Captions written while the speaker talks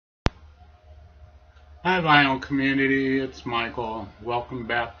Hi vinyl community, it's Michael. Welcome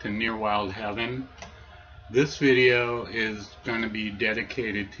back to Near Wild Heaven. This video is going to be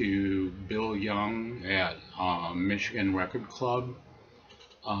dedicated to Bill Young at Michigan Record Club.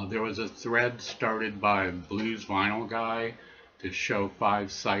 There was a thread started by Blues Vinyl Guy to show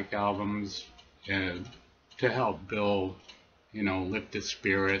 5 Psych albums and to help Bill, lift his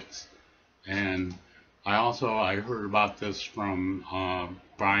spirits. And I heard about this from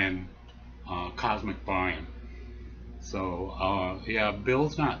Brian, Cosmic Brian. So, yeah,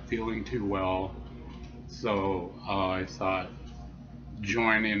 Bill's not feeling too well. So, I thought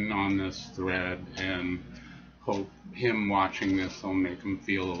join in on this thread and hope him watching this will make him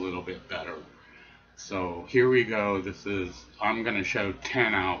feel a little bit better. So, here we go. I'm going to show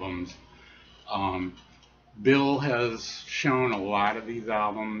 10 albums. Um, Bill has shown a lot of these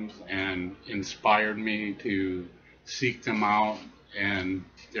albums and inspired me to seek them out. And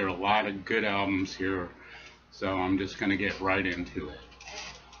there are a lot of good albums here. So I'm just going to get right into it.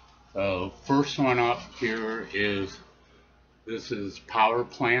 So first one up here this is Power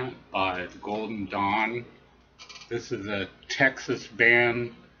Plant by the Golden Dawn. This is a Texas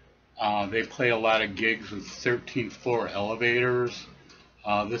band. They play a lot of gigs with 13th Floor Elevators.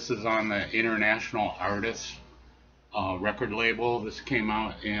 This is on the International Artists record label. This came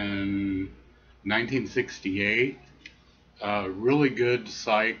out in 1968. Really good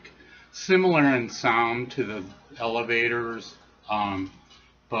Psych. Similar in sound to the Elevators,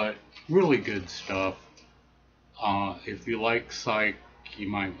 but really good stuff. If you like Psych, you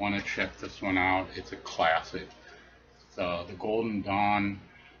might want to check this one out. It's a classic. The Golden Dawn,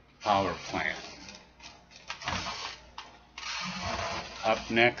 Power Plant. Up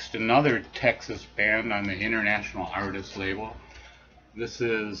next, another Texas band on the International Artists label. This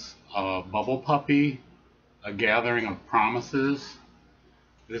is Bubble Puppy, A Gathering of Promises.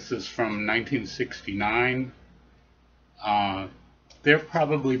 This is from 1969. They're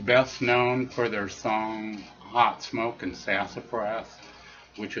probably best known for their song Hot Smoke and Sassafras,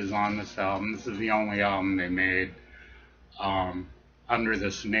 which is on this album. This is the only album they made under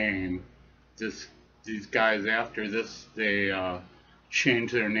this name. These guys, after this, they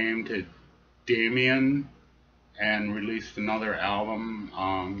changed their name to Damien and released another album.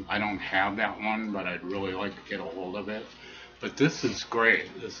 I don't have that one, but I'd really like to get a hold of it. But this is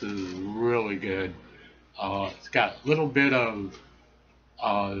great. This is really good. It's got a little bit of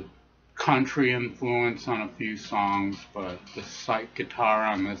country influence on a few songs, but the Psych guitar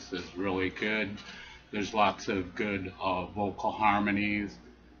on this is really good. There's lots of good vocal harmonies,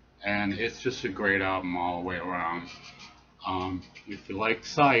 and it's just a great album all the way around. If you like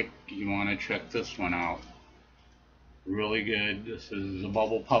Psych, you want to check this one out. Really good. This is the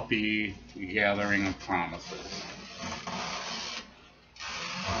Bubble Puppy, Gathering of Promises.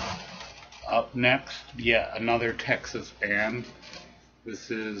 Up next, yet another Texas band. This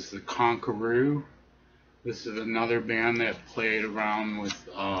is the Conqueror. This is another band that played around with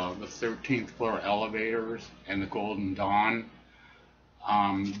the 13th Floor Elevators and the Golden Dawn.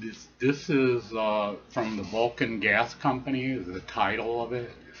 This is from the Vulcan Gas Company, is the title of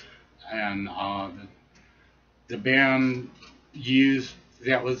it. And the band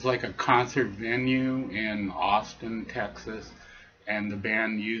that was like a concert venue in Austin, Texas. And the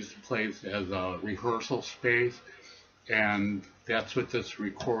band used the place as a rehearsal space, and that's what this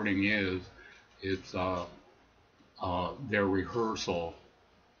recording is. It's their rehearsal,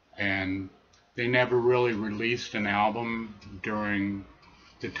 and they never really released an album during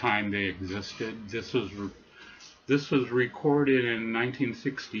the time they existed. This was recorded in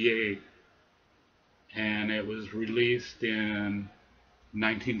 1968, and it was released in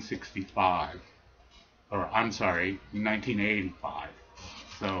 1965. Or I'm sorry, 1985.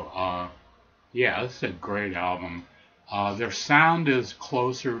 So, yeah, this is a great album. Their sound is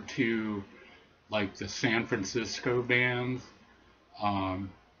closer to like the San Francisco bands,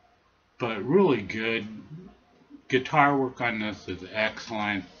 but really good. Guitar work on this is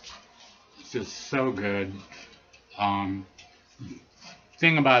excellent. It's just so good.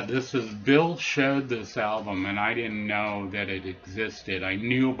 Thing about this is Bill showed this album, and I didn't know that it existed. I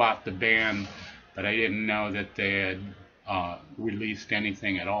knew about the band, but I didn't know that they had released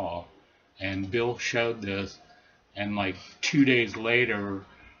anything at all. And Bill showed this, and like 2 days later,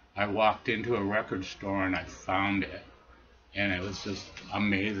 I walked into a record store and I found it. And it was just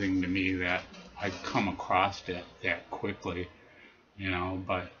amazing to me that I'd come across it that quickly,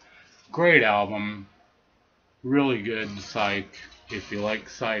 but great album, really good Psych. If you like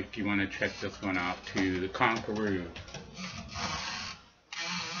Psych, you want to check this one out too, The Conqueror.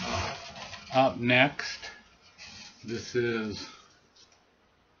 Up next, this is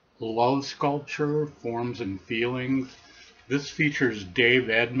Love Sculpture, Forms and Feelings. This features Dave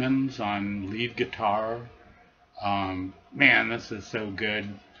Edmunds on lead guitar. Man, this is so good.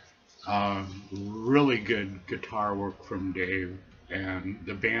 Really good guitar work from Dave, and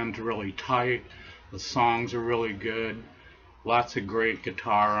the band's really tight. The songs are really good. Lots of great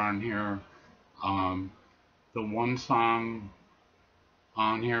guitar on here. The one song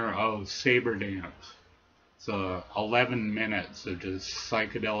on here, oh, Saber Dance. It's 11 minutes of just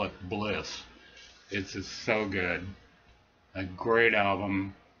psychedelic bliss. It's just so good. A great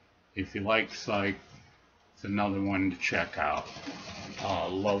album. If you like Psych, it's another one to check out.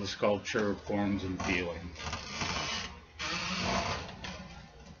 Love Sculpture, Forms and Feelings.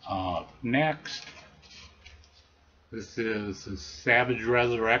 Next, this is the Savage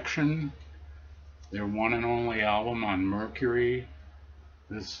Resurrection, their one and only album on Mercury.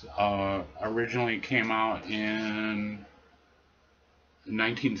 This originally came out in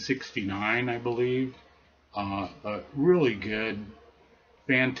 1969, I believe. But really good,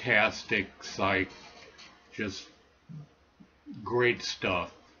 fantastic Psych, just great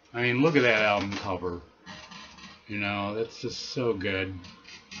stuff. I mean, look at that album cover. You know, that's just so good.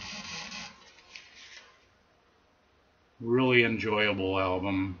 Really enjoyable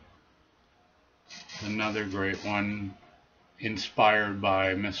album. Another great one, inspired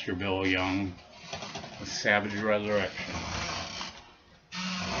by Mr. Bill Young, The Savage Resurrection.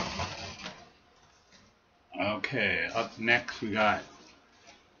 Okay, up next we got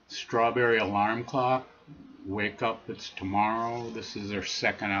Strawberry Alarm Clock, Wake Up, It's Tomorrow. This is their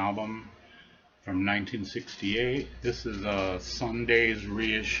second album from 1968. This is a Sunday's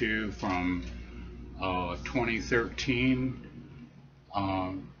reissue from 2013.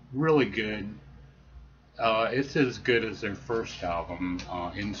 Really good. It's as good as their first album,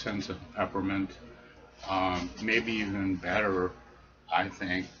 Incense and Peppermint. Maybe even better, I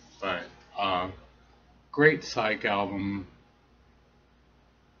think. But great Psych album.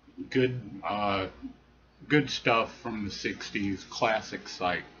 Good stuff from the 60s. Classic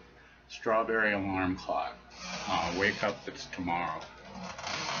Psych. Strawberry Alarm Clock. Wake Up, It's Tomorrow.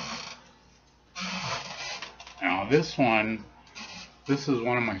 Now this is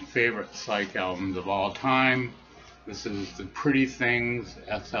one of my favorite Psych albums of all time. This is The Pretty Things,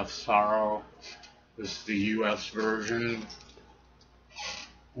 SF Sorrow. This is the US version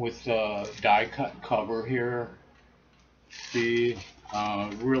with the die cut cover here. See,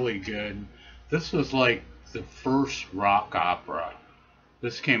 really good. This was like the first rock opera.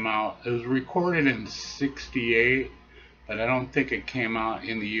 This came out, it was recorded in 68, but I don't think it came out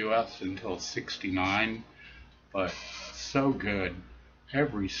in the US until 69. But so good.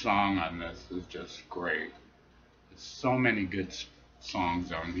 Every song on this is just great. There's so many good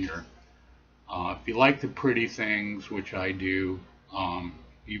songs on here. If you like The Pretty Things, which I do,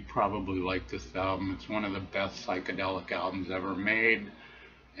 you probably like this album. It's one of the best psychedelic albums ever made.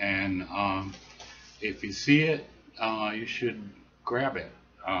 And if you see it, you should grab it.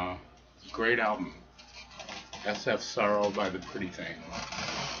 It's a great album. SF Sorrow by The Pretty Things.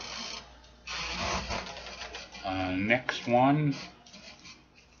 Next one,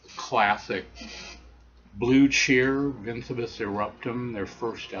 classic, Blue Cheer, Vincebus Eruptum, their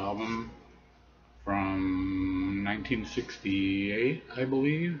first album from 1968, I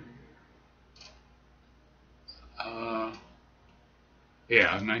believe. Yeah,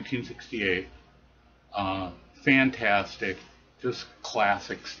 1968. Fantastic, just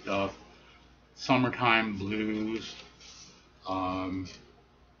classic stuff. Summertime Blues,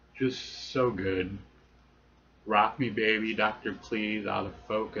 just so good. Rock Me Baby, Dr. Please, Out of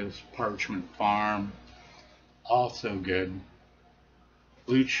Focus, Parchment Farm, also good.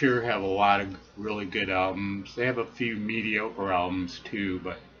 Blue Cheer have a lot of really good albums. They have a few mediocre albums too,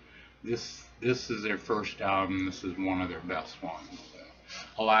 but this is their first album. This is one of their best ones.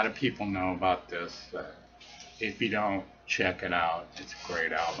 A lot of people know about this. If you don't, check it out. It's a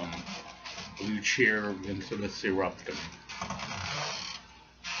great album. Blue Cheer, Vincebus Eruptum.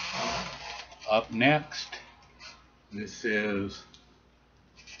 Up next, this is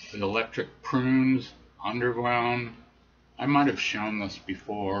the Electric Prunes, Underground. I might have shown this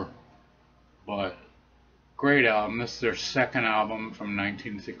before, but great album. This is their second album from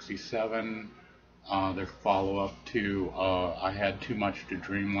 1967. Their follow-up to I Had Too Much to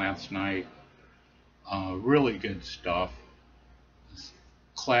Dream Last Night. Really good stuff.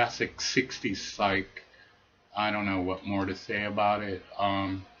 Classic 60s Psych. I don't know what more to say about it.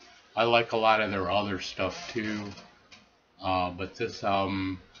 I like a lot of their other stuff too. But this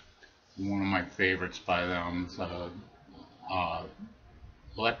album is one of my favorites by them. It's,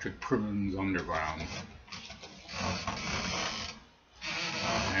 Electric Prunes, Underground.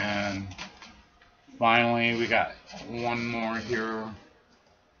 And finally, we got one more here.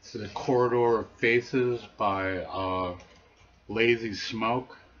 It's The Corridor of Faces by Lazy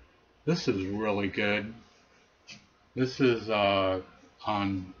Smoke. This is really good. This is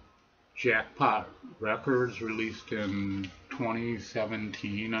on Jackpot Records, released in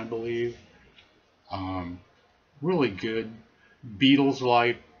 2017, I believe. Really good.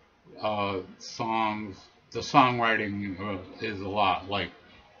 Beatles-like songs. The songwriting is a lot like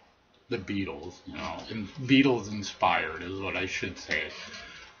the Beatles, you know, and Beatles inspired is what I should say.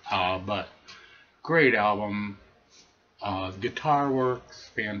 But great album. Guitar work's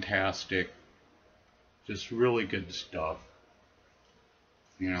fantastic. Just really good stuff.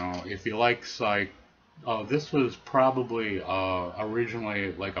 You know, if you like Psych, this was probably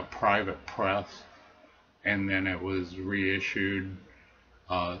originally like a private press, and then it was reissued.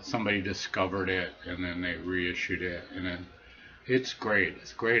 Somebody discovered it, and then they reissued it, and then it's great.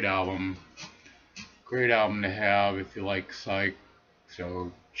 It's a great album. Great album to have if you like Psych.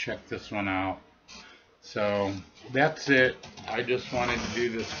 So check this one out. So that's it. I just wanted to do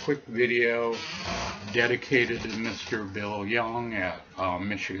this quick video dedicated to Mr. Bill Young at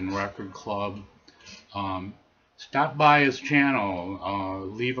Michigan Record Club. Stop by his channel,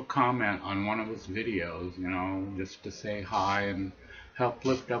 leave a comment on one of his videos, you know, just to say hi and help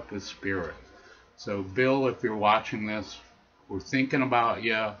lift up his spirit. So Bill, if you're watching this, we're thinking about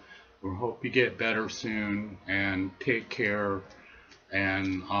you. We hope you get better soon, and take care,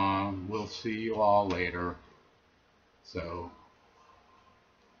 and we'll see you all later. So